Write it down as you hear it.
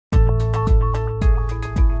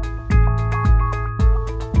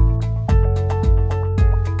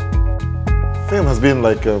Film has been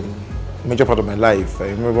like a major part of my life. I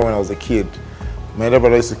remember when I was a kid, my elder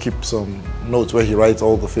brother used to keep some notes where he writes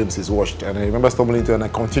all the films he's watched. And I remember stumbling into it, and I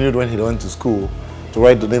continued when he went to school to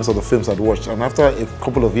write the names of the films I'd watched. And after a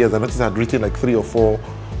couple of years, I noticed I'd written like 3 or 4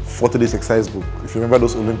 40 days exercise books. If you remember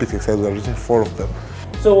those Olympics exercises, I'd written 4 of them.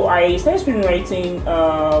 So I started screenwriting,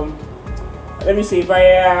 let me say,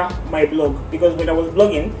 via my blog, because when I was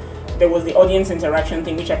blogging, there was the audience interaction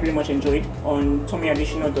thing, which I pretty much enjoyed on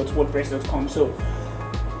tommyadditional.wordpress.com. So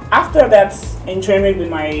after that enjoyment with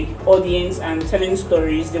my audience and telling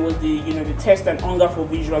stories, there was the the test and hunger for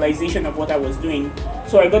visualization of what I was doing.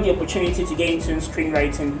 So I got the opportunity to get into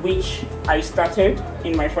screenwriting, which I started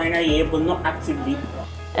in my final year, but not actively.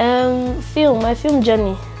 My film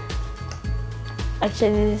journey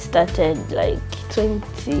actually started like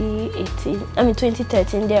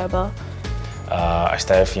 2013 thereabout. I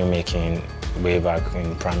started filmmaking way back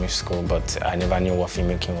in primary school, but I never knew what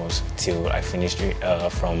filmmaking was till I finished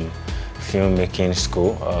from filmmaking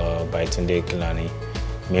school by Tunde Kilani,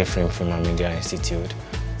 Mainframe Film and Media Institute.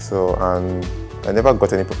 So I never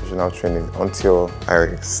got any professional training until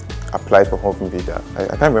I applied for Homevida. I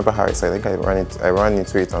can't remember how I said. I think I ran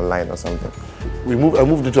into it online or something. I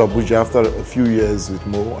moved into Abuja after a few years with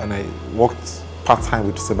Mo, and I worked part-time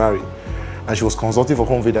with Sebari. And she was consulting for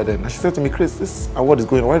Homevida then. And she said to me, Chris, this award is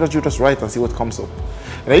going on. Why don't you just write and see what comes up?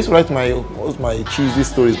 And I used to write my cheesy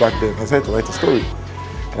stories back then. I decided to write a story.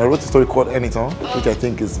 And I wrote a story called Anytime, which I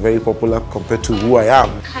think is very popular compared to who I am.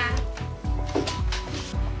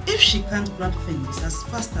 If she can't grab things as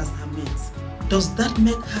fast as her mates, does that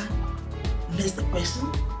make her less a person?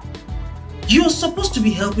 You're supposed to be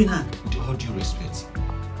helping her. With all due respect,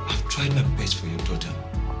 I've tried my best for your daughter.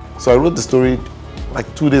 So I wrote the story like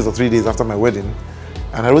 2 days or 3 days after my wedding,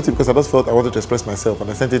 and I wrote it because I just felt I wanted to express myself, and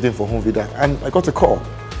I sent it in for Homevida, and I got a call.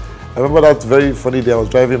 I remember that very funny day. I was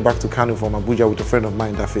driving back to Kano from Abuja with a friend of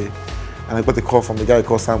mine, Dafe, and I got a call from the guy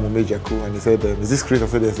called Sam Umejaku, and he said, is this Chris? I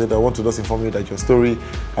said, I want to just inform you that your story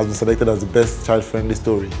has been selected as the best child-friendly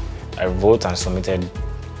story. I wrote and submitted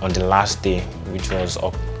on the last day, which was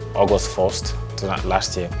August 1st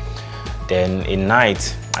last year. Then in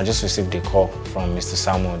night, I just received a call from Mr.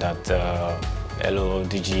 Samuel that, hello,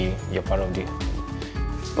 DG, you're part of the...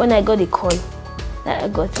 When I got the call that I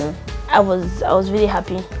got, I was really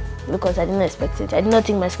happy because I didn't expect it. I did not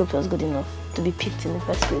think my script was good enough to be picked in the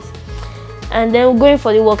first place. And then going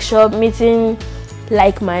for the workshop, meeting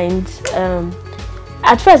like minds.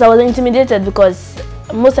 At first I was intimidated because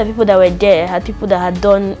most of the people that were there had people that had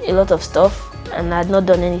done a lot of stuff and had not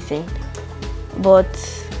done anything. But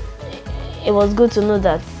it was good to know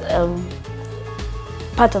that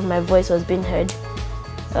part of my voice was being heard.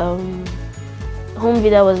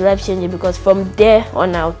 Homevida was life-changing because from there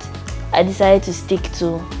on out, I decided to stick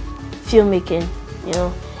to filmmaking.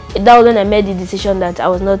 That was when I made the decision that I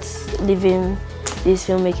was not leaving this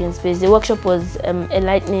filmmaking space. The workshop was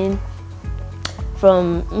enlightening.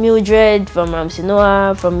 From Mildred, from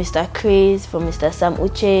Ramsinoa, from Mr. Chris, from Mr. Sam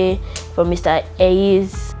Uche, from Mr.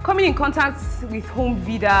 Eiz. Coming in contact with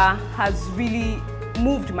Homevida has really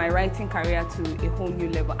moved my writing career to a whole new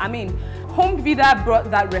level. I mean, Homevida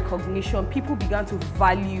brought that recognition. People began to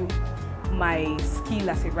value my skill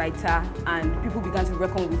as a writer, and people began to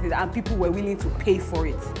reckon with it, and people were willing to pay for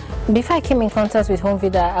it. Before I came in contact with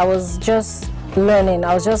Homevida, I was just learning.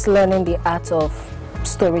 I was just learning the art of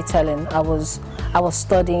storytelling. I was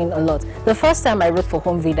studying a lot. The first time I wrote for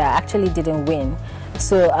Homevida, I actually didn't win.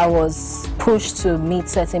 So I was pushed to meet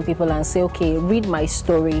certain people and say, okay, read my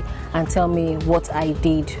story and tell me what I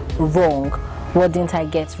did wrong. What didn't I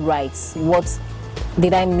get right? What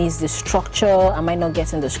did I miss the structure? Am I not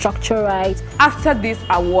getting the structure right? After this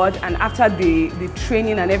award and after the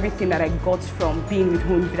training and everything that I got from being with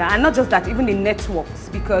Homevida, and not just that, even the networks,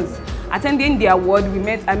 because attending the award,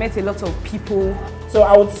 I met a lot of people. So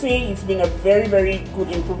I would say it's been a very, very good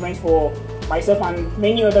improvement for myself and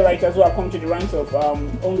many other writers who have come to the ranks of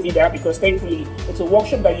Homevida, because thankfully it's a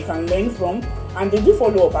workshop that you can learn from, and they do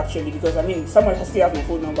follow up actually, because I mean someone still has my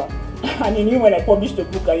phone number and he knew when I published the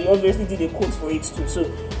book, and he obviously did a quote for it too. So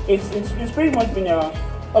it's pretty much been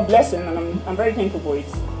a blessing, and I'm very thankful for it.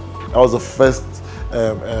 That was the first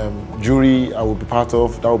jury I would be part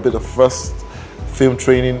of. That would be the first film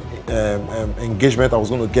training engagement I was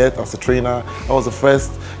going to get as a trainer. That was the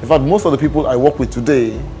first. In fact, most of the people I work with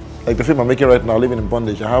today, like the film I'm making right now, Living in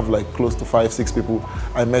Bondage, I have like close to 5-6 people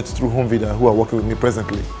I met through Homevida who are working with me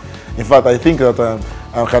presently. In fact, I think that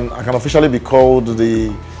I can officially be called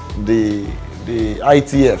the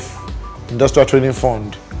ITF, Industrial Training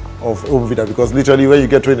Fund, of Homevida, because literally when you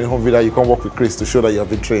get trained in Homevida, you can't work with Chris to show that you have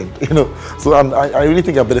been trained, you know. So I really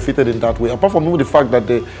think I benefited in that way. Apart from the fact that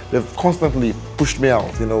they've constantly pushed me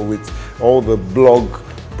out, you know, with all the blog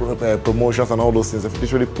promotions and all those things. They've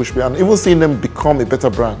literally pushed me, and even seeing them become a better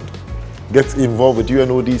brand, get involved with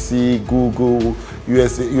UNODC, Google,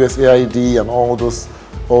 USAID, and all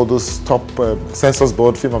those top censors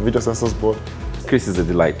board, film and video censors board. Chris is a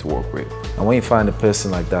delight to work with, and when you find a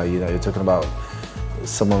person like that, you know, you're talking about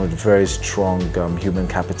someone with very strong human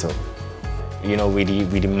capital. You know, with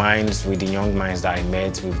the young minds that I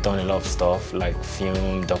met, we've done a lot of stuff like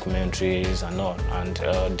film, documentaries, and all. And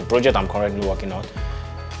the project I'm currently working on,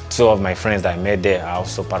 2 of my friends that I met there are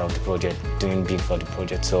also part of the project, doing big for the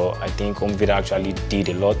project. So I think Homevida actually did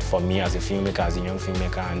a lot for me as a filmmaker, as a young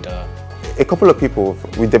filmmaker, and a couple of people,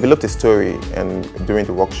 we developed a story and during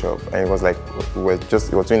the workshop, and it was like we were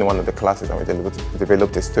doing one of the classes, and we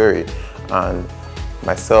developed a story, and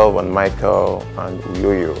myself and Michael and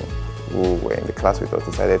Yoyo, who were in the class with us,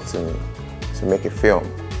 decided to make a film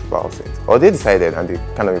about it. Or they decided, and they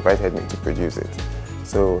kind of invited me to produce it.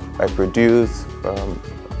 So I produced,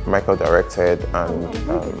 Michael directed, and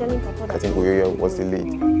I think Yoyo was the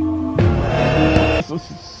lead.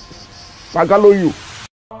 Sagaloyu.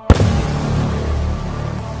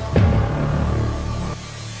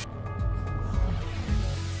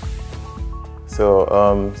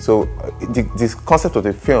 So this concept of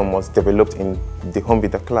the film was developed in the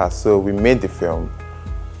Homevida class. So we made the film,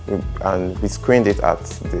 and we screened it at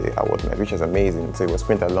the award night, which was amazing. So it was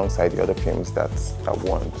screened alongside the other films that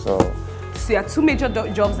won. So there are 2 major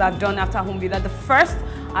jobs I've done after Homevida. The first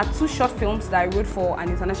are 2 short films that I wrote for an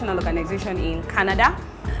international organization in Canada.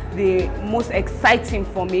 The most exciting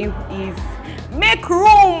for me is Make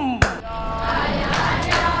Room!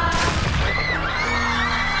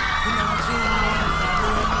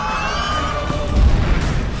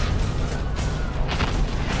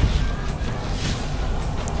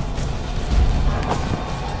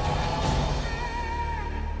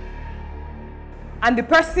 And the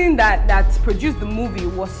person that produced the movie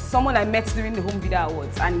was someone I met during the Homevida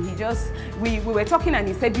Awards, and we were talking, and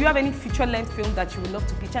he said, do you have any feature-length film that you would love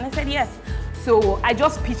to pitch? And I said yes. So I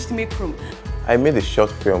just pitched Make Room. I made a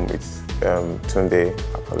short film with Tunde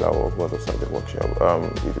Apalawo, who was also at the workshop.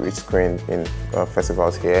 It screened in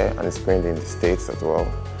festivals here, and it screened in the States as well.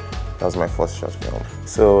 That was my first short film.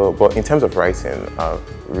 So, but in terms of writing, I've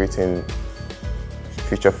written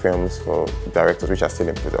feature films for directors which are still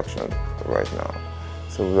in production right now.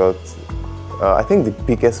 So I think the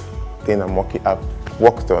biggest thing I've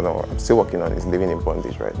worked on, or I'm still working on, is Living in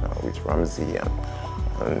Bondage right now with Ramsey and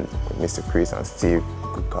Mr. Chris and Steve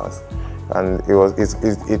Kukas. And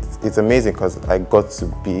it's amazing because I got to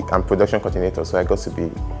be, I'm production coordinator, so I got to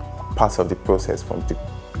be part of the process from the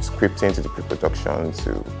scripting to the pre-production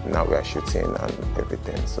to now we are shooting and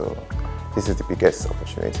everything. So this is the biggest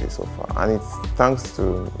opportunity so far, and it's thanks to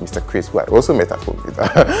Mr. Chris, who I also met at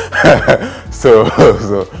Homevida. so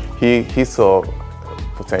he saw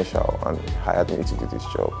potential and hired me to do this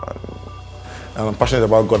job. And I'm passionate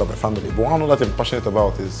about God and my family, but one that I'm passionate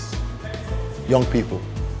about is young people.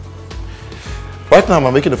 Right now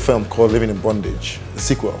I'm making a film called Living in Bondage, the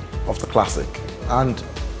sequel of the classic, and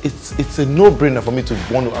it's a no-brainer for me to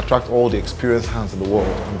want to attract all the experienced hands in the world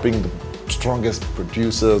and bring the strongest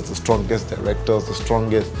producers, the strongest directors, the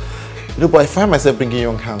strongest, but I find myself bringing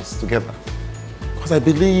young hands together because I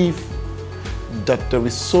believe that there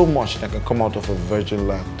is so much that can come out of a virgin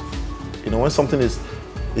land. When something is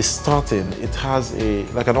starting, it has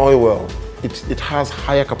like an oil well, it has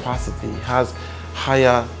higher capacity, it has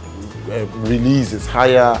higher releases,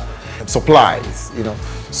 higher supplies,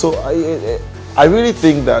 So I really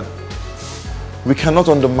think that we cannot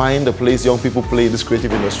undermine the place young people play in this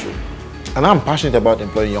creative industry. And I'm passionate about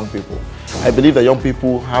employing young people. I believe that young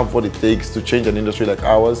people have what it takes to change an industry like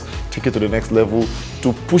ours, take it to the next level,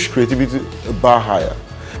 to push creativity a bar higher.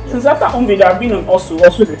 Since after Homevida, I've been on also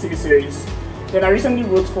the TV series. Then I recently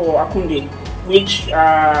wrote for Akunde, which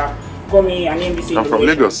got me an NBC. I'm from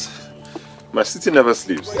Lagos. My city never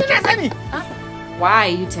sleeps. Huh? Why are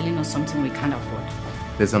you telling us something we can't afford?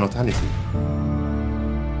 There's an alternative.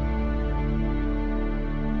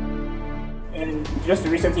 And just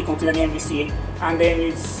recently completed the NBC, and then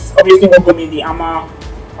it's obviously what got me the AMA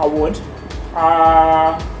award.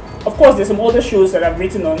 Of course, there's some other shows that I've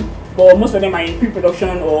written on, but most of them are in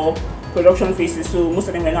pre-production or production phases, so most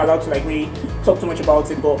of them are not allowed to really talk too much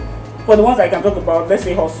about it. But for the ones I can talk about, let's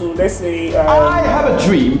say Hustle, let's say I have a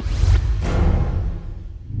dream.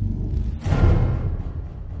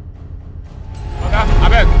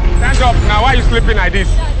 Abeg, stand up now. Why are you sleeping like this?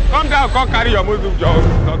 Come down, come carry your movie.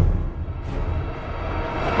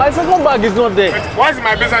 My second bag is not there. What's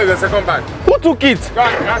my business with the second bag? Who took it? Go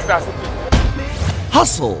and ask that.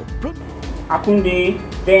 Hustle. Akunde.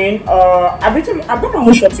 Then I've got my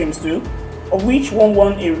own short films too, of which one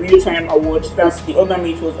won a real-time award. That's the other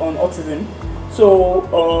mate was on autism. So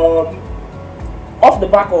off the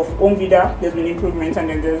back of Homevida, there's been improvements, and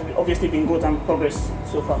then there's obviously been growth and progress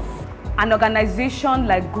so far. An organization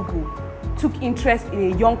like Google took interest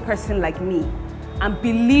in a young person like me and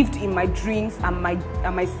believed in my dreams and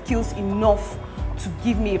my skills enough to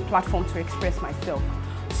give me a platform to express myself.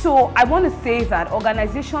 So I want to say that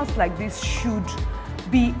organizations like this should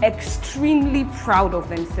be extremely proud of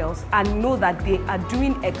themselves and know that they are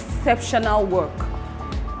doing exceptional work.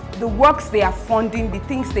 The works they are funding, the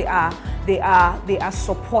things they are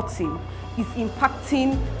supporting is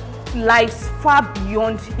impacting lives far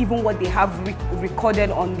beyond even what they have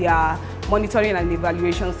recorded on their monitoring and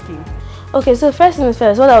evaluation scheme. Okay, so first things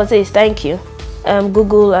first, what I would say is thank you,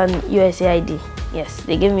 Google and USAID. Yes,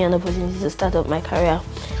 they gave me an opportunity to start up my career.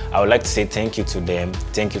 I would like to say thank you to them.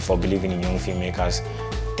 Thank you for believing in young filmmakers.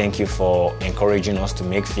 Thank you for encouraging us to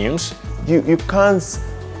make films. You can't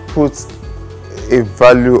put a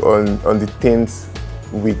value on the things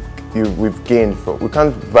we've gained from. We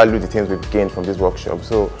can't value the things we've gained from this workshop.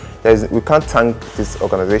 So we can't thank these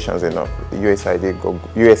organizations enough. USAID,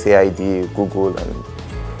 Google, and.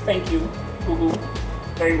 Thank you, Google,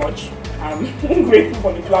 very much. I'm grateful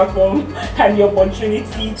for the platform and the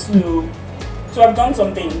opportunity to have done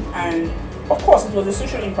something. And of course, it was a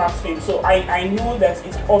social impact film, so I know that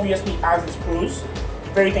it obviously has its pros.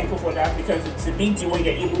 Very thankful for that, because it's a big deal when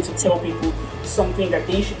you're able to tell people something that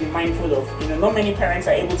they should be mindful of. You know, not many parents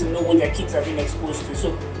are able to know what their kids are being exposed to.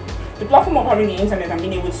 So the platform of having the internet and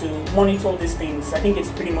being able to monitor these things, I think it's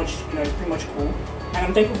pretty much, it's pretty much cool. And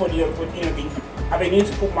I'm thankful for the avenue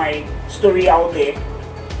to put my story out there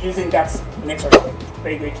using that network.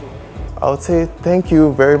 Very grateful. I would say thank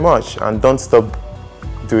you very much, and don't stop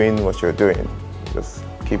doing what you're doing. Just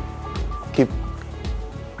keep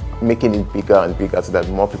making it bigger and bigger so that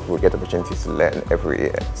more people will get opportunities to learn every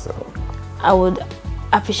year. So I would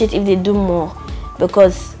appreciate if they do more,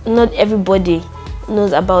 because not everybody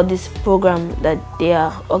knows about this program that they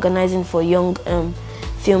are organizing for young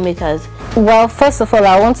filmmakers. Well, first of all,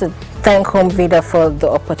 I want to thank Homevida for the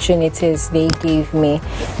opportunities they gave me.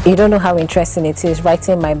 You don't know how interesting it is,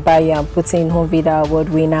 writing my bio and putting Homevida award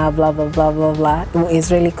winner, blah, blah, blah, blah, blah.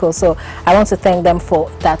 It's really cool. So I want to thank them for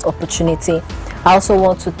that opportunity. I also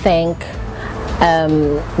want to thank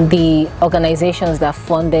the organizations that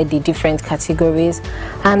funded the different categories.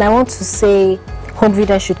 And I want to say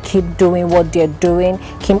Homevida should keep doing what they're doing,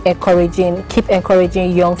 keep encouraging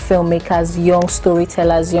young filmmakers, young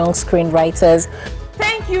storytellers, young screenwriters.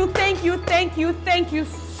 Thank you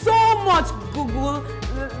so much, Google.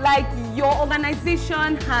 Like, your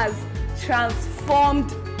organization has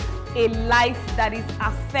transformed a life that is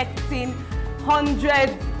affecting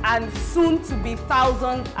hundreds and soon to be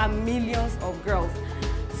thousands and millions of girls.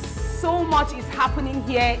 So much is happening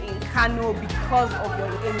here in Kano because of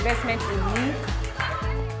your investment in me.